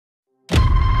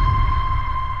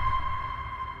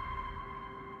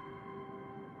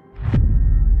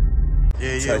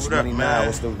Yeah, what up, man?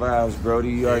 What's the vibes, Brody?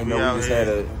 You already know we just had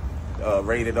a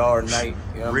rated R night.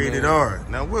 You know rated R.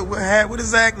 Now, what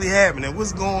exactly happening?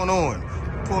 What's going on?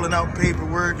 Pulling out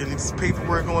paperwork and it's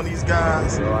paperwork on these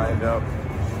guys. So I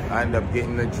end up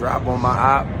getting the drop on my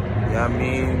op. You know what I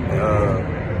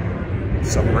mean?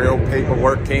 Some real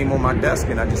paperwork came on my desk,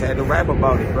 and I just had to rap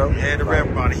about it, bro. You had to rap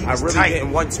about it. I really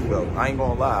didn't want to, though. I ain't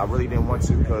gonna lie. I really didn't want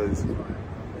to because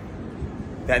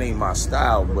that ain't my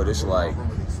style. But it's like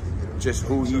just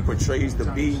who he portrays to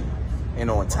be. And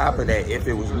on top of that, if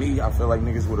it was me, I feel like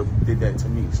niggas would have did that to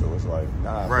me. So it's like,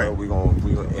 nah, bro, we gonna,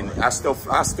 and I still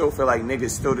feel like niggas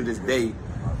still to this day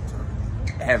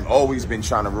have always been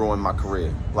trying to ruin my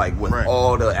career. Like with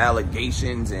all the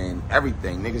allegations and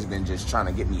everything, niggas been just trying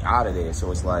to get me out of there.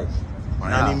 So it's like,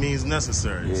 by any means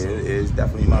necessary. Yeah, so, it is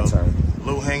definitely my turn.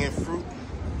 Low hanging fruit,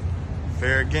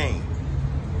 fair game.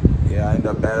 Yeah, I ended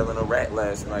up battling a rat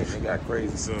last night. It got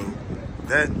crazy. So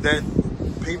that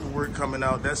paperwork coming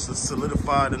out, that's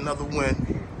solidified another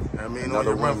win. I mean,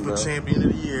 another run for champion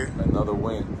of the year. Another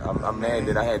win. I'm mad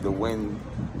that I had to win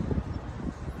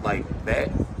like that,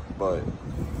 but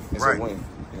it's a win.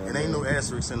 You know it ain't no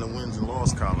asterisks in the wins and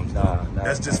loss columns. Nah,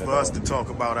 that's just for us to talk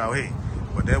about out here.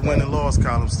 But that win and loss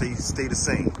column stay the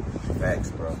same.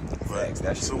 Facts, bro.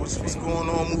 Facts. So what's going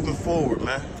on moving forward,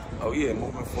 man? Oh yeah,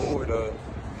 moving forward.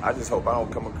 I just hope I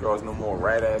don't come across no more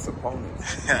rat ass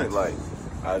opponents. Like,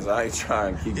 as I ain't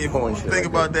trying to keep going. Think like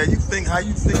about that. How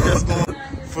you think that's going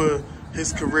for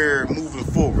his career moving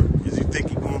forward? Is you think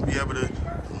he's going to be able to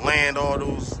land all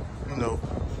those,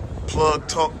 plug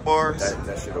talk bars?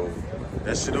 That shit over.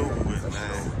 That shit over with,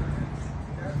 man.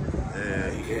 Yeah,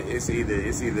 it's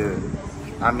either.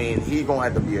 I mean, he gonna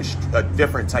have to be a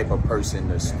different type of person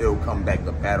to still come back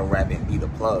to battle rap and be the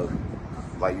plug.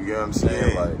 Like, you get what I'm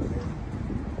saying? Yeah. Like,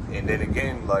 and then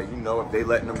again, like, if they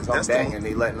letting them come back and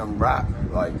they letting them rock,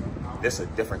 like, it's a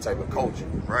different type of culture.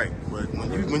 Right. But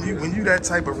when you that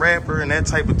type of rapper and that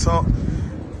type of talk,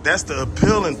 that's the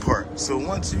appealing part. So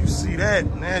once you see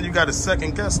that, man, you got to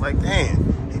second guess, like,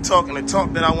 damn, he talking the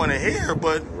talk that I want to hear,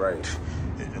 but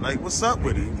like, what's up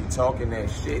with it? He talking that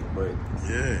shit, but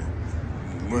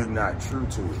you're not true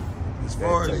to it. As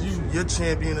far as your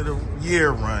champion of the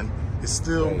year run is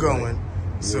still going.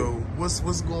 So what's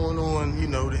going on,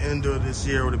 the end of this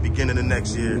year or the beginning of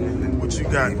next year? What you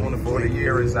got on the board? The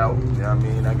year is out. You know what I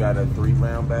mean? I got a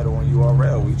 3-round battle on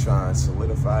URL. We try and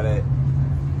solidify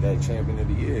that champion of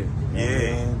the year.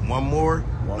 One more,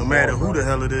 no matter who the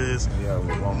hell it is. Yeah,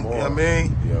 one more. You know what I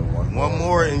mean? Yeah, one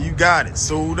more and you got it.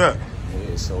 Sold up.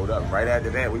 Yeah, sold up. Right after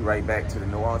that, we right back to the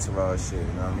no entourage shit. You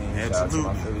know what I mean? Absolutely. Shout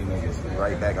out to my Philly niggas. We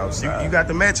right back outside. You got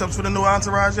the matchups for the no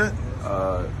entourage yet?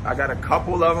 I got a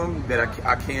couple of them that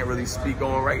I can't really speak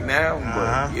on right now,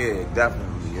 but yeah,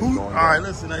 definitely. All right,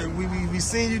 listen, we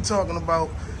seen you talking about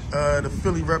the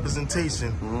Philly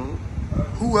representation.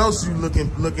 Who else you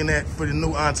looking at for the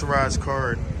no entourage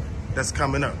card that's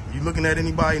coming up? You looking at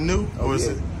anybody new? Or is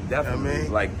it definitely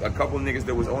like a couple niggas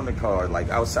that was on the card, like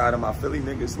outside of my Philly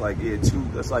niggas, like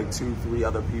that's like 2-3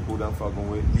 other people that I'm fucking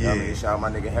with. You know what I mean? Shout out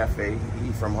my nigga Hefe.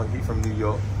 He from New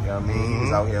York. You know what I mean? He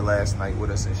was out here last night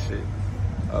with us and shit.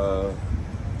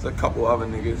 There's a couple other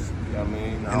niggas. You know what I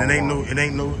mean? And it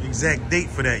ain't no exact date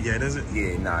for that yet, is it?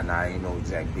 Yeah, nah, ain't no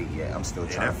exact date yet. I'm still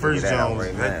trying to figure that out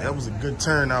right now. That was a good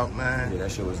turnout, man. Yeah,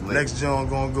 that shit was lit. Next joint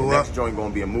gonna go up. The next joint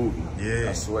gonna be a movie. Yeah.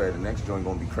 I swear, the next joint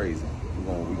gonna be crazy.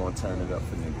 We gonna turn it up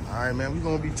for niggas. All right, man. We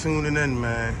gonna be tuning in,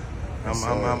 man.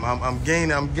 I'm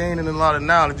gaining a lot of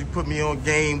knowledge. You put me on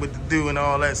game with the do and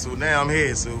all that, so now I'm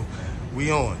here. So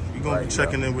we on. We gonna be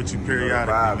checking in with you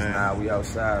periodically, man. Nah, we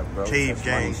outside, bro. Cave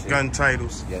gang, gun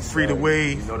titles, free to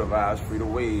wave. You know the vibes, free to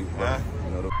wave, bro.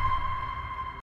 You know the